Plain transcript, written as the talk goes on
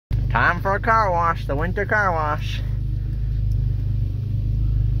Time for a car wash, the winter car wash.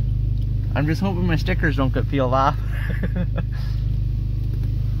 I'm just hoping my stickers don't get peeled off.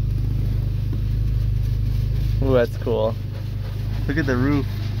 Ooh, that's cool. Look at the roof.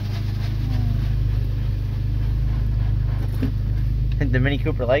 Think the Mini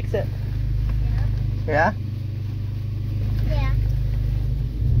Cooper likes it? Yeah? Yeah.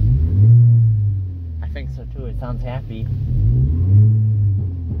 I think so too, it sounds happy.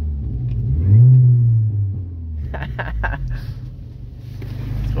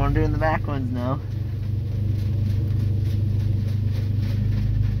 Let's go and do in the back ones now.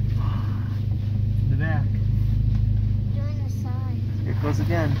 The back. Doing the side. Here it goes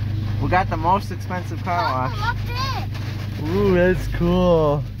again. We got the most expensive car wash. Look there. Ooh, that's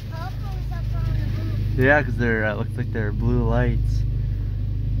cool. Purple's up on the roof. Yeah, because they're looks like they're blue lights.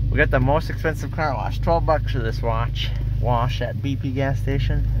 We got the most expensive car wash. 12 bucks for this wash at BP gas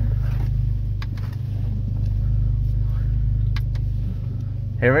station.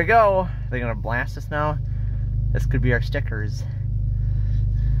 Here we go. They're gonna blast us now. This could be our stickers.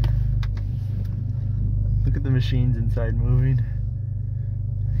 Look at the machines inside moving.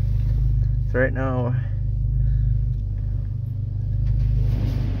 So right now,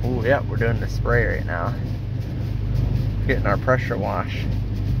 oh yeah, we're doing the spray right now. Getting our pressure wash.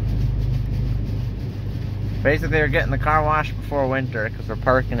 Basically, we're getting the car wash before winter because we're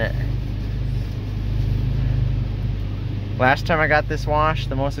parking it. Last time I got this wash,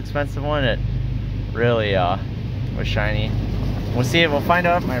 the most expensive one, it really was shiny. We'll see it. We'll find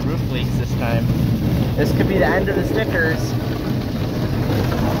out if my roof leaks this time. This could be the end of the stickers.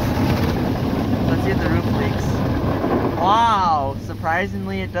 Let's see if the roof leaks. Wow,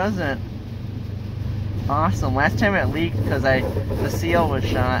 surprisingly it doesn't. Awesome. Last time it leaked because the seal was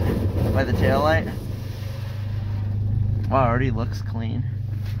shot by the taillight. Wow, it already looks clean.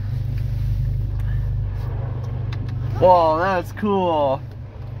 Whoa, that's cool.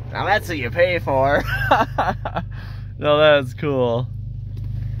 Now that's what you pay for. No, that's cool.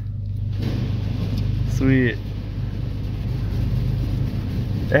 Sweet.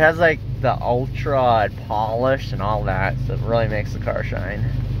 It has like the ultra polish and all that, so it really makes the car shine.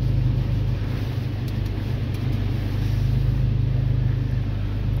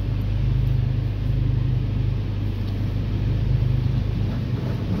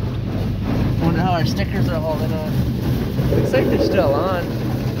 I wonder how our stickers are holding on. Looks like they're still on.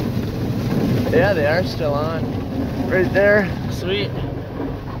 Yeah, they are still on. Right there. Sweet.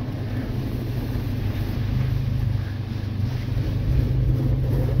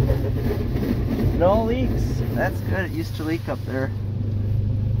 No leaks. That's good. It used to leak up there.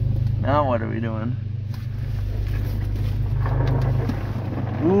 Now what are we doing?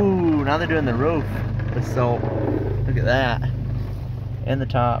 Ooh, now they're doing the roof with soap. Look at that. And the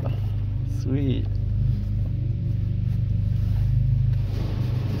top. Sweet.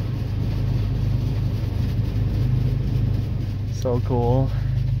 So cool.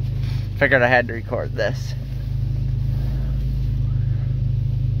 Figured I had to record this.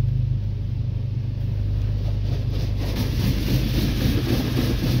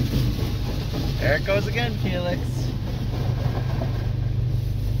 There it goes again, Felix.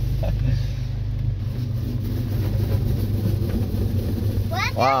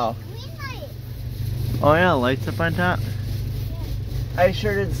 What? Wow. Green light. Oh yeah, lights up on top. Yeah. I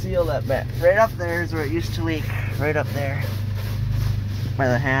sure did seal that back. Right up there is where it used to leak. Right up there. By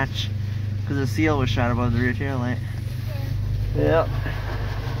the hatch. Because the seal was shot above the rear tail light. Yeah. Yep.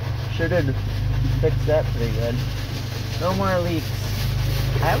 Sure did fix that pretty good. No more leaks.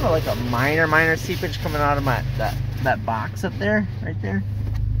 I have like a minor seepage coming out of that box up there, right there,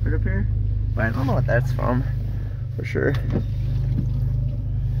 right up here. But I don't know what that's from, for sure.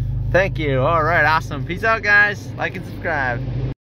 Thank you. All right, awesome. Peace out, guys. Like and subscribe.